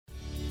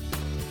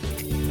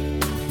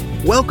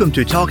Welcome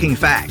to Talking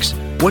Facts,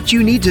 what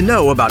you need to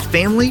know about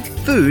family,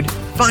 food,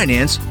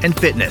 finance, and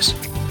fitness.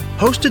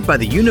 Hosted by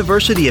the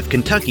University of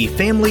Kentucky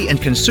Family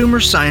and Consumer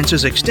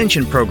Sciences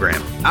Extension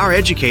Program, our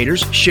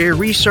educators share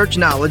research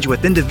knowledge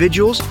with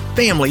individuals,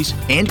 families,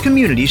 and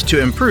communities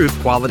to improve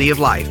quality of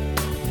life.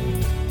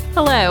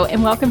 Hello,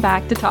 and welcome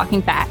back to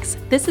Talking Facts.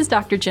 This is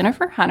Dr.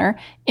 Jennifer Hunter,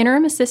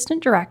 Interim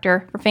Assistant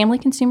Director for Family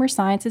Consumer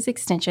Sciences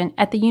Extension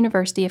at the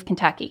University of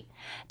Kentucky.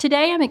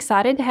 Today, I'm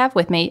excited to have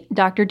with me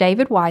Dr.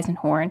 David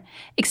Weisenhorn,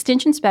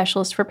 Extension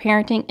Specialist for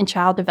Parenting and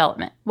Child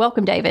Development.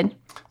 Welcome, David.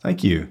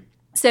 Thank you.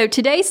 So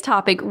today's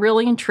topic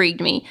really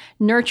intrigued me,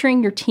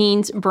 nurturing your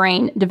teen's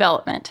brain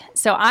development.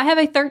 So I have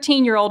a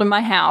 13-year-old in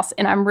my house,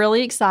 and I'm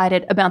really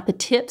excited about the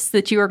tips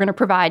that you are going to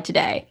provide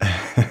today.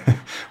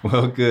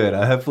 Well, good.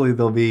 Hopefully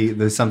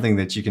there's something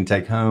that you can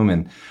take home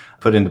and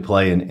put into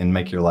play and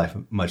make your life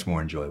much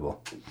more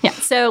enjoyable. Yeah,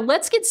 so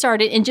let's get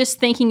started in just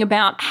thinking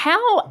about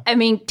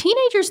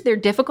teenagers, they're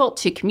difficult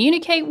to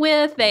communicate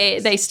with.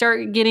 They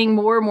start getting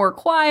more and more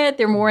quiet.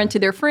 They're more into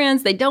their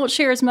friends. They don't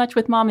share as much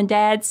with mom and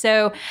dad.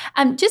 So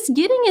just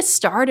getting us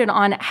started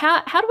on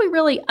how do we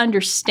really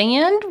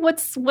understand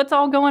what's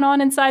all going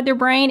on inside their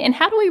brain, and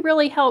how do we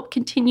really help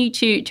continue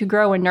to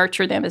grow and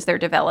nurture them as they're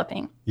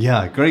developing?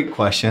 Yeah, great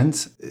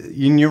questions.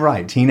 And you're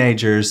right.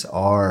 Teenagers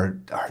are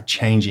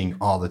changing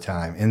all the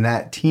time. And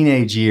that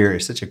teenage year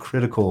is such a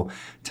critical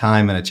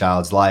time in a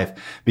child's life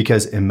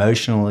because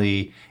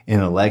emotionally,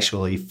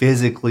 intellectually,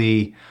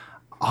 physically,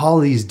 all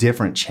these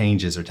different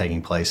changes are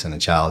taking place in a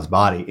child's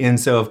body. And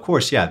so, of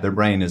course, their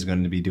brain is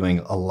going to be doing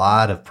a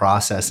lot of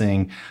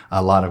processing,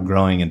 a lot of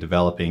growing and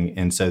developing.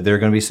 And so there are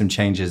going to be some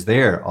changes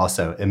there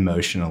also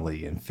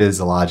emotionally and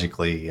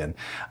physiologically, and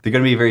they're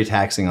going to be very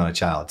taxing on a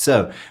child.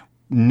 So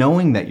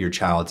knowing that your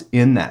child's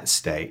in that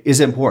state is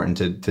important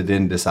to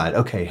then decide,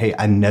 okay, hey,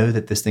 I know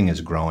that this thing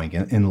is growing.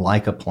 And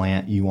like a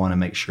plant, you want to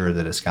make sure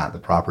that it's got the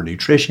proper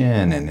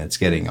nutrition and it's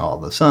getting all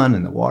the sun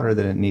and the water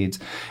that it needs.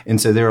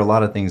 And so there are a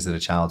lot of things that a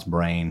child's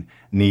brain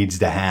needs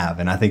to have.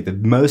 And I think the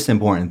most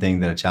important thing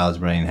that a child's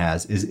brain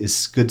has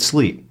is good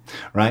sleep,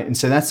 right? And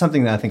so that's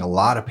something that I think a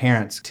lot of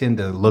parents tend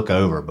to look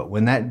over. But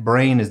when that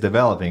brain is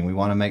developing, we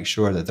want to make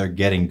sure that they're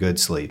getting good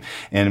sleep.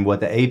 And what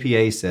the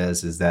APA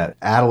says is that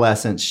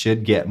adolescents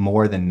should get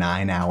more than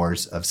 9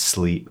 hours of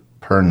sleep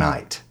per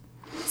night.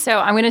 So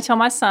I'm going to tell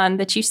my son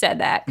that you said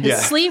that. Yeah.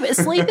 Sleep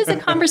is a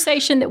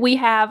conversation that we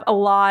have a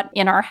lot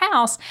in our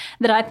house,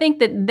 that I think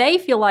that they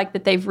feel like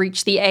that they've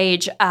reached the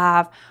age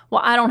of,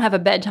 well, I don't have a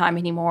bedtime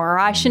anymore, or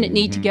I shouldn't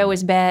need to go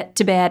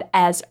to bed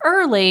as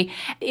early.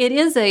 It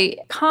is a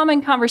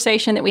common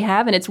conversation that we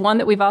have, and it's one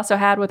that we've also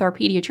had with our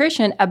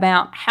pediatrician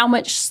about how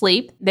much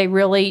sleep they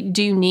really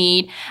do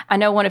need. I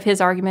know one of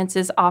his arguments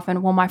is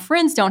often, well, my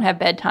friends don't have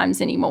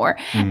bedtimes anymore.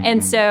 Mm-hmm.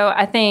 And so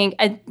I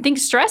think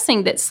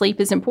stressing that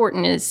sleep is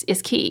important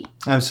is key.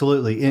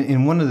 Absolutely.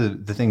 And one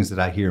of the things that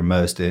I hear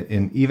most,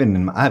 and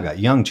even I've got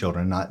young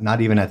children,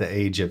 not even at the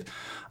age of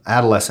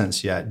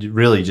adolescence yet,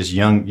 really just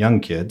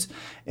young kids.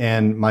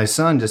 And my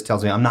son just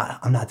tells me, I'm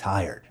not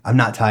tired. I'm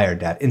not tired,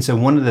 Dad. And so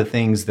one of the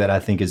things that I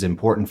think is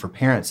important for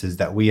parents is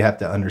that we have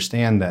to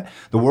understand that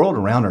the world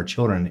around our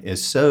children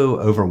is so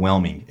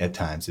overwhelming at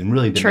times and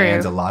really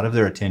demands a lot of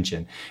their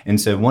attention.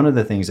 And so one of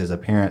the things as a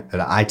parent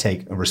that I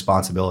take a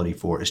responsibility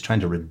for is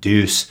trying to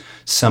reduce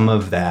some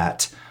of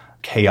that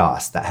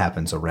chaos that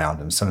happens around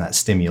them, some of that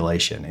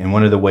stimulation. And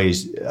one of the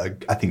ways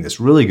I think that's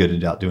really good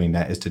about doing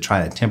that is to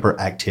try to temper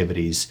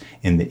activities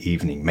in the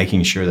evening,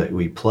 making sure that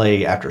we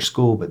play after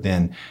school, but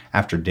then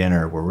after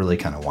dinner, we're really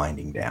kind of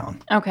winding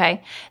down.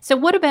 Okay. So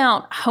what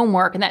about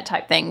homework and that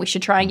type thing? We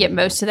should try and get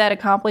most of that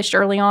accomplished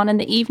early on in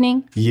the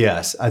evening?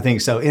 Yes, I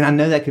think so. And I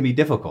know that can be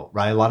difficult,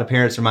 right? A lot of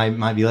parents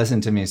might be listening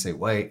to me and say,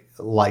 wait,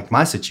 like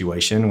my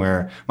situation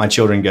where my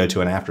children go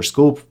to an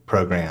after-school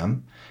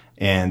program,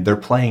 and they're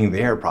playing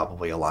there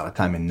probably a lot of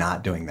time and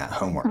not doing that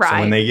homework. Right. So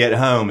when they get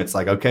home, it's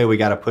like, okay, we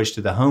got to push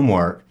to the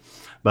homework.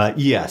 But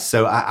yes,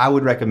 so I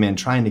would recommend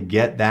trying to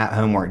get that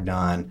homework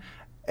done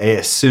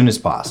as soon as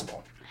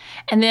possible.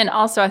 And then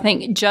also, I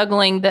think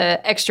juggling the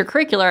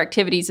extracurricular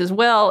activities as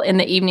well in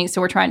the evening. So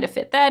we're trying to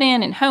fit that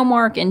in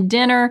homework and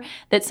dinner,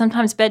 that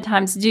sometimes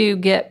bedtimes do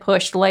get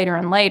pushed later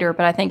and later.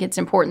 But I think it's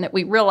important that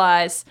we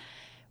realize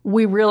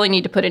we really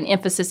need to put an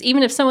emphasis,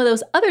 even if some of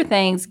those other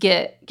things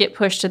get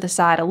pushed to the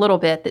side a little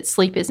bit, that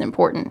sleep is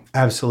important.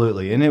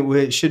 Absolutely. And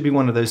it should be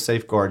one of those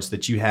safeguards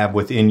that you have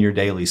within your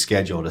daily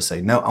schedule to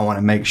say, no, I want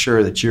to make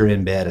sure that you're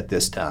in bed at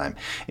this time.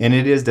 And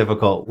it is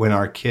difficult when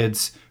our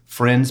kids'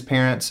 friends'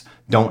 parents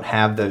don't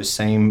have those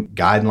same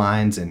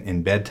guidelines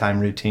and bedtime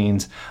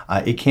routines.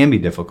 It can be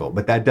difficult,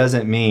 but that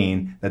doesn't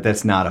mean that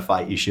that's not a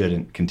fight you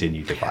shouldn't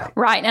continue to fight.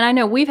 Right. And I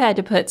know we've had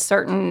to put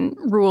certain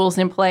rules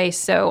in place.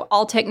 So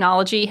all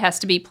technology has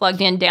to be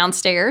plugged in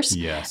downstairs.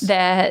 Yes.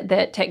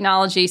 That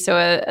technology, so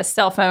a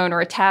cell phone or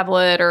a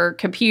tablet or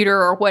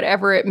computer or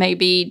whatever it may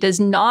be, does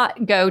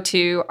not go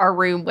to our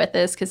room with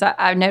us. Because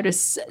I've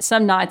noticed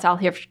some nights I'll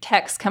hear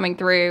texts coming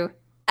through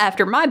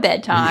after my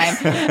bedtime.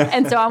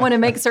 And so I want to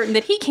make certain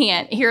that he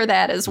can't hear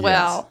that as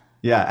well.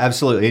 Yeah,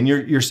 absolutely. And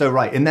you're so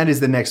right. And that is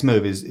the next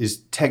move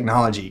is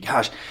technology.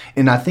 Gosh.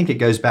 And I think it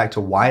goes back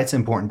to why it's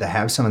important to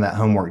have some of that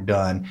homework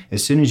done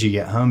as soon as you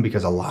get home,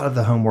 because a lot of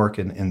the homework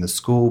in the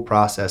school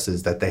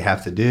processes that they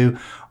have to do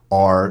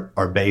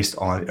are based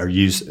on or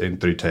used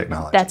through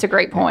technology. That's a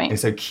great point. And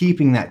so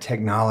keeping that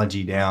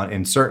technology down,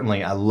 and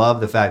certainly I love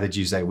the fact that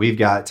you say we've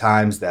got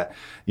times that,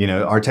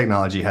 our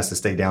technology has to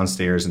stay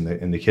downstairs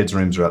and the kids'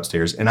 rooms are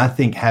upstairs. And I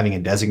think having a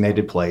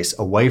designated place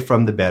away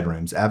from the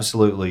bedrooms,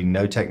 absolutely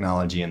no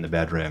technology in the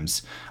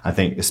bedrooms. I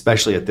think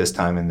especially at this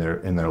time in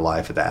their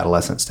life at the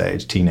adolescent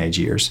stage, teenage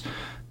years,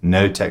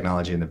 no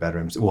technology in the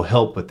bedrooms will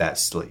help with that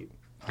sleep.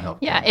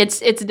 Yeah, it's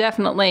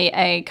definitely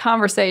a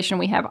conversation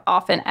we have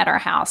often at our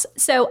house.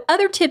 So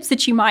other tips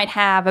that you might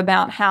have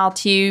about how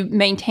to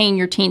maintain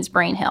your teen's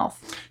brain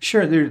health?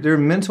 Sure. There are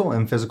mental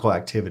and physical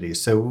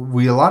activities. So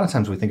a lot of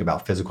times we think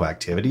about physical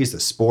activities, the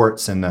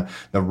sports and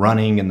the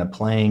running and the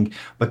playing,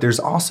 but there's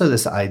also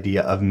this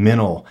idea of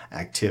mental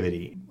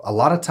activity. A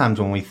lot of times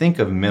when we think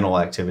of mental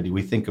activity,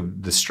 we think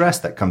of the stress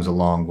that comes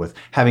along with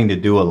having to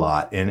do a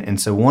lot.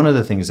 And so one of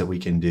the things that we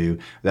can do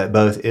that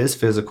both is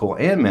physical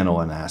and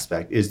mental in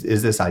aspect is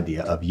this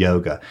idea of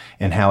yoga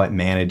and how it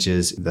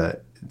manages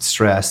the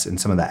stress and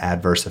some of the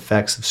adverse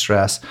effects of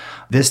stress.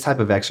 This type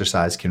of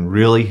exercise can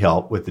really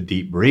help with the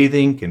deep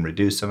breathing, can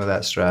reduce some of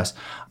that stress,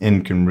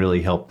 and can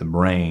really help the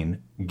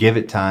brain give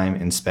it time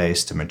and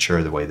space to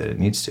mature the way that it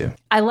needs to.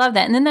 I love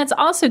that. And then that's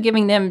also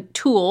giving them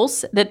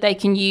tools that they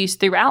can use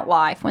throughout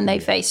life when they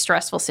face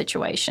stressful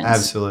situations.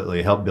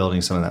 Absolutely. Help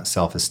building some of that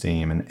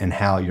self-esteem and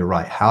how, you're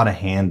right, how to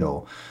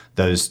handle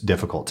those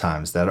difficult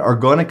times that are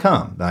going to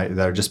come, that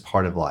are just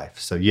part of life.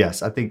 So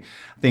yes, I think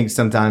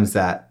sometimes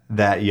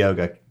that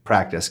yoga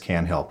practice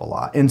can help a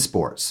lot in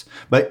sports.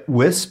 But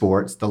with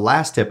sports, the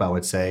last tip I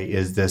would say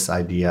is this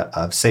idea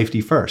of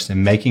safety first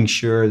and making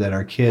sure that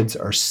our kids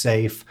are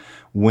safe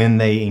when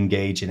they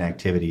engage in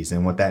activities.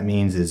 And what that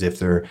means is if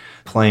they're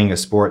playing a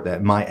sport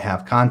that might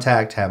have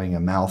contact, having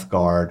a mouth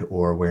guard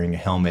or wearing a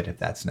helmet if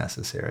that's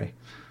necessary.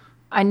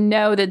 I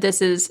know that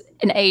this is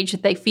an age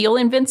that they feel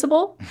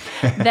invincible,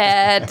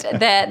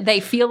 that they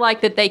feel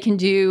like that they can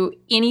do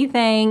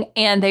anything,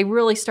 and they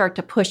really start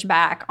to push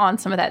back on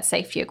some of that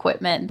safety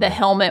equipment. The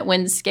helmet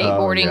when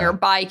skateboarding or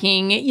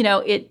biking,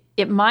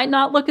 it might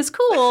not look as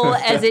cool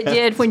as it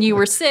did when you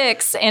were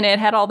 6 and it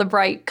had all the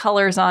bright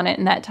colors on it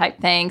and that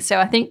type thing. So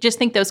I think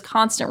those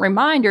constant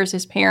reminders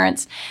as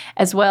parents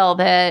as well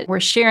that we're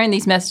sharing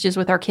these messages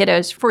with our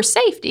kiddos for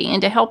safety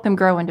and to help them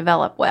grow and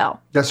develop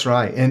well. That's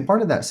right. And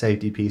part of that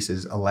safety piece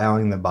is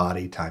allowing the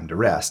body time to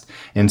rest.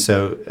 And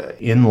so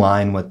in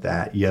line with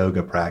that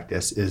yoga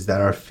practice is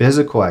that our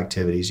physical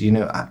activities,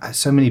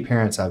 so many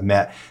parents I've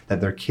met that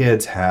their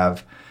kids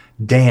have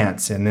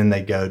dance and then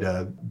they go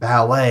to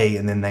ballet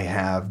and then they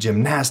have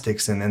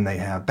gymnastics and then they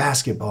have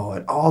basketball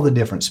and all the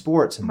different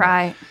sports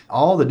and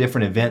all the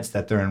different events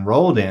that they're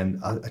enrolled in.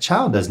 A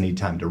child does need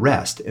time to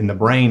rest and the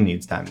brain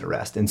needs time to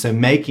rest. And so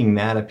making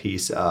that a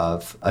piece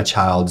of a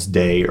child's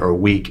day or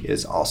week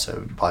is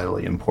also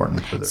vitally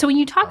important for them. So when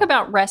you talk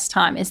about rest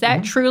time, is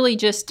that truly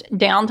just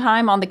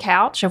downtime on the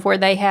couch of where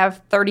they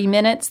have 30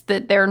 minutes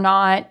that they're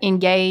not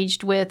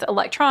engaged with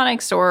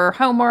electronics or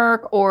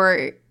homework,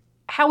 or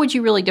how would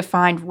you really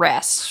define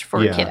rest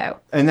for a kiddo?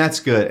 And that's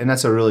good. And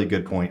that's a really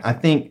good point. I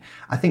think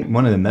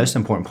one of the most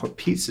important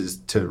pieces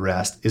to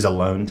rest is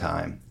alone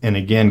time. And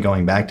again,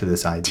 going back to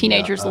this idea.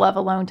 Teenagers love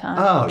alone time.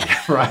 Oh,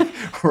 yeah,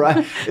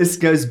 right. This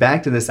goes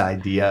back to this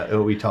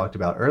idea we talked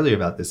about earlier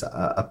about this,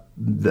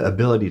 the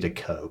ability to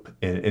cope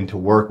and to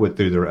work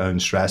through their own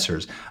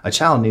stressors. A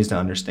child needs to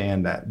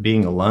understand that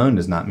being alone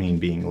does not mean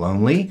being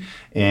lonely,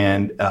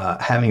 and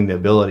having the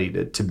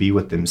ability to be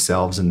with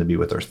themselves and to be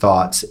with their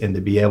thoughts and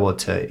to be able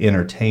to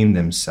entertain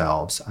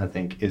themselves, I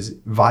think is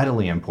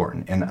vitally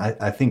important. And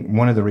I think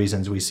one of the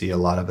reasons we see a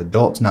lot of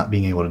adults not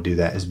being able to do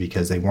that is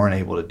because they weren't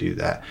able to do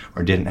that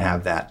or didn't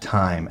have that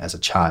time as a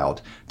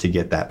child to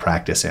get that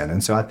practice in.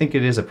 And so I think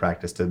it is a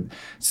practice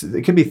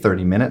it could be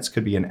 30 minutes,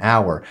 could be an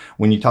hour.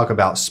 When you talk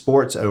about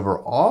sports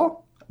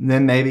overall,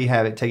 then maybe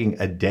have it taking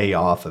a day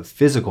off of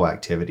physical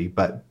activity,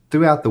 but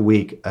throughout the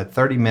week, a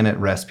 30-minute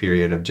rest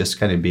period of just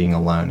kind of being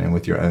alone and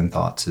with your own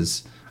thoughts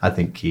is, I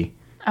think, key.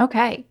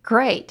 Okay,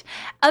 great.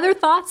 Other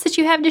thoughts that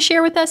you have to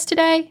share with us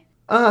today?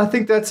 I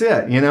think that's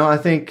it. I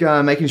think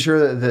making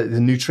sure that the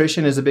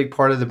nutrition is a big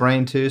part of the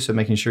brain too. So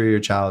making sure your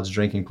child's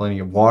drinking plenty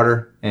of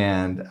water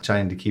and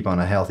trying to keep on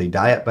a healthy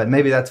diet. But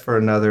maybe that's for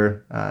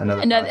another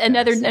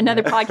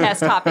podcast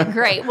topic.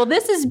 Great. Well,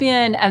 this has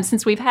been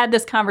since we've had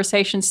this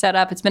conversation set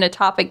up, it's been a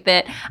topic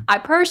that I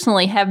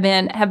personally have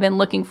been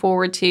looking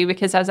forward to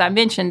because, as I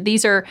mentioned,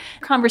 these are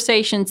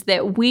conversations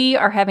that we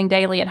are having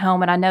daily at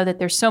home, and I know that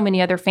there's so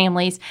many other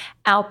families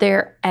out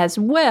there as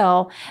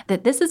well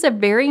that this is a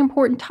very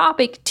important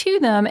topic to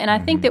them. And I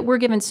think that we're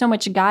given so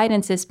much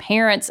guidance as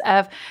parents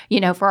of,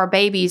 for our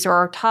babies or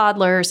our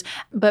toddlers.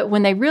 But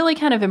when they really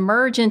kind of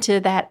emerge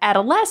into that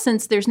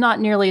adolescence, there's not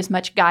nearly as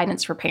much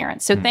guidance for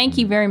parents. So thank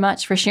you very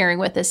much for sharing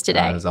with us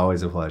today. It's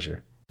always a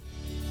pleasure.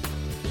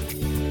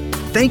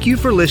 Thank you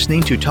for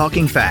listening to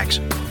Talking Facts.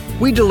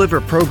 We deliver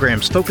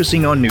programs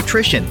focusing on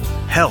nutrition,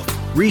 health,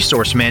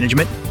 resource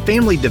management,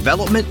 family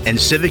development, and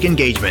civic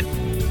engagement.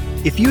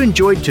 If you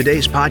enjoyed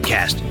today's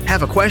podcast,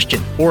 have a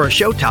question, or a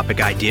show topic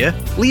idea,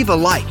 leave a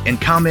like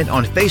and comment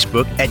on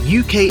Facebook at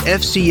UKFCSEXT.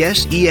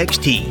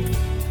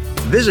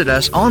 Visit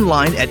us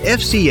online at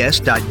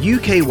fcs.uky.edu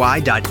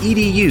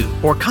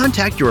or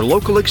contact your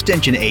local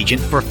extension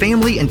agent for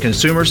Family and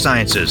Consumer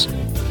Sciences.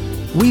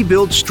 We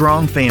build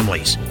strong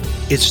families.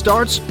 It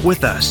starts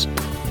with us.